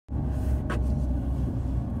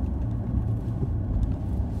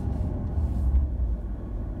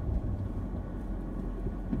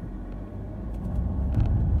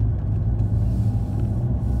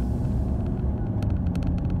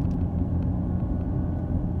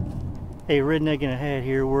Hey, Redneck in a Hat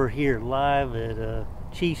here. We're here live at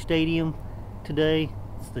Chief Stadium today.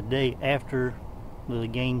 It's the day after the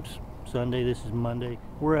game's Sunday. This is Monday.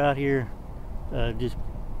 We're out here, just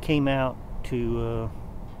came out to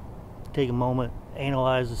take a moment,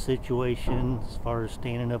 analyze the situation as far as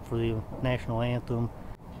standing up for the National Anthem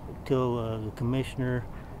until the commissioner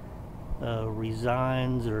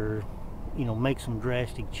resigns or, make some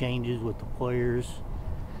drastic changes with the players.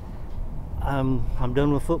 I'm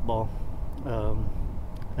done with football.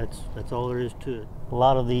 That's all there is to it. A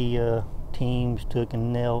lot of the teams took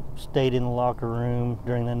and stayed in the locker room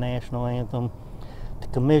during the national anthem. The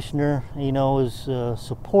commissioner, is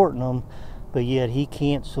supporting them, but yet he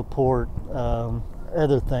can't support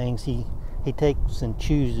other things. He takes and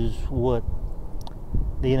chooses what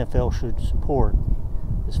the NFL should support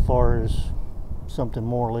as far as something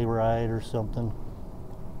morally right or something.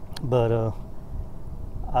 But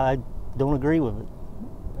I don't agree with it.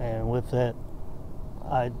 And with that,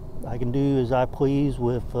 I can do as I please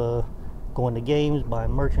with going to games,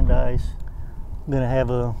 buying merchandise. I'm gonna have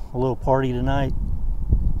a little party tonight.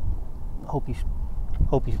 Hope you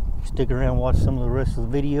stick around and watch some of the rest of the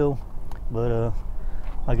video. But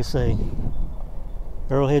like I say,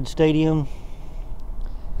 Arrowhead Stadium.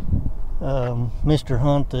 Mr.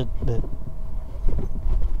 Hunt that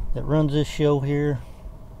runs this show here.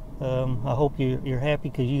 I hope you're happy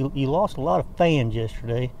because you lost a lot of fans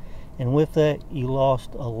yesterday, and with that you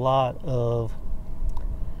lost a lot of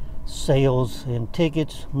sales and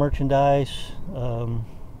tickets, merchandise. I don't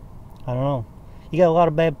know. You got a lot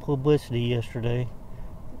of bad publicity yesterday.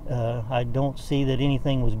 I don't see that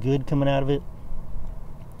anything was good coming out of it.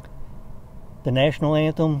 The national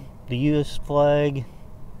anthem, the U.S. flag,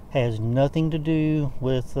 has nothing to do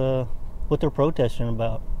with what they're protesting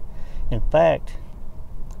about. In fact,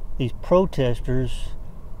 these protesters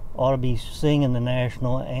ought to be singing the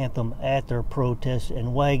national anthem at their protests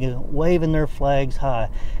and waving their flags high.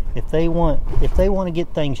 If they want to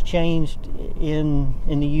get things changed in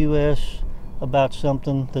the U.S. about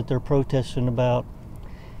something that they're protesting about,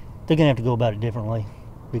 they're gonna have to go about it differently,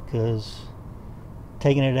 because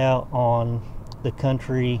taking it out on the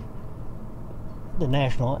country, the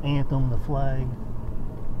national anthem, the flag,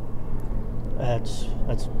 that's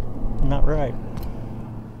not right.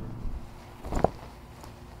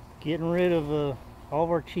 Getting rid of all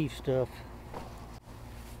of our Chief stuff.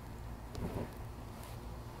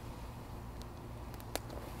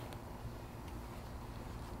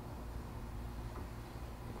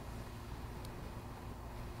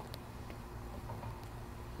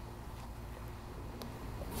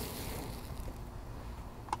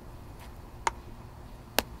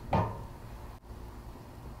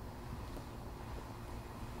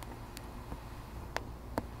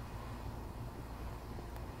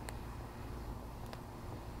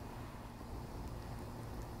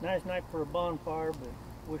 Nice night for a bonfire, but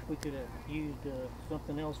wish we could have used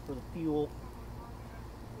something else for the fuel.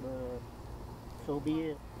 But so be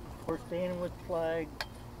it. We're standing with the flag.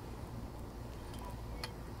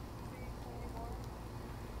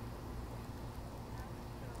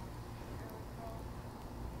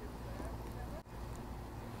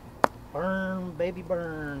 Burn, baby,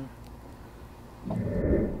 burn.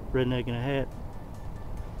 Redneck in a Hat.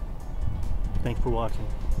 Thanks for watching.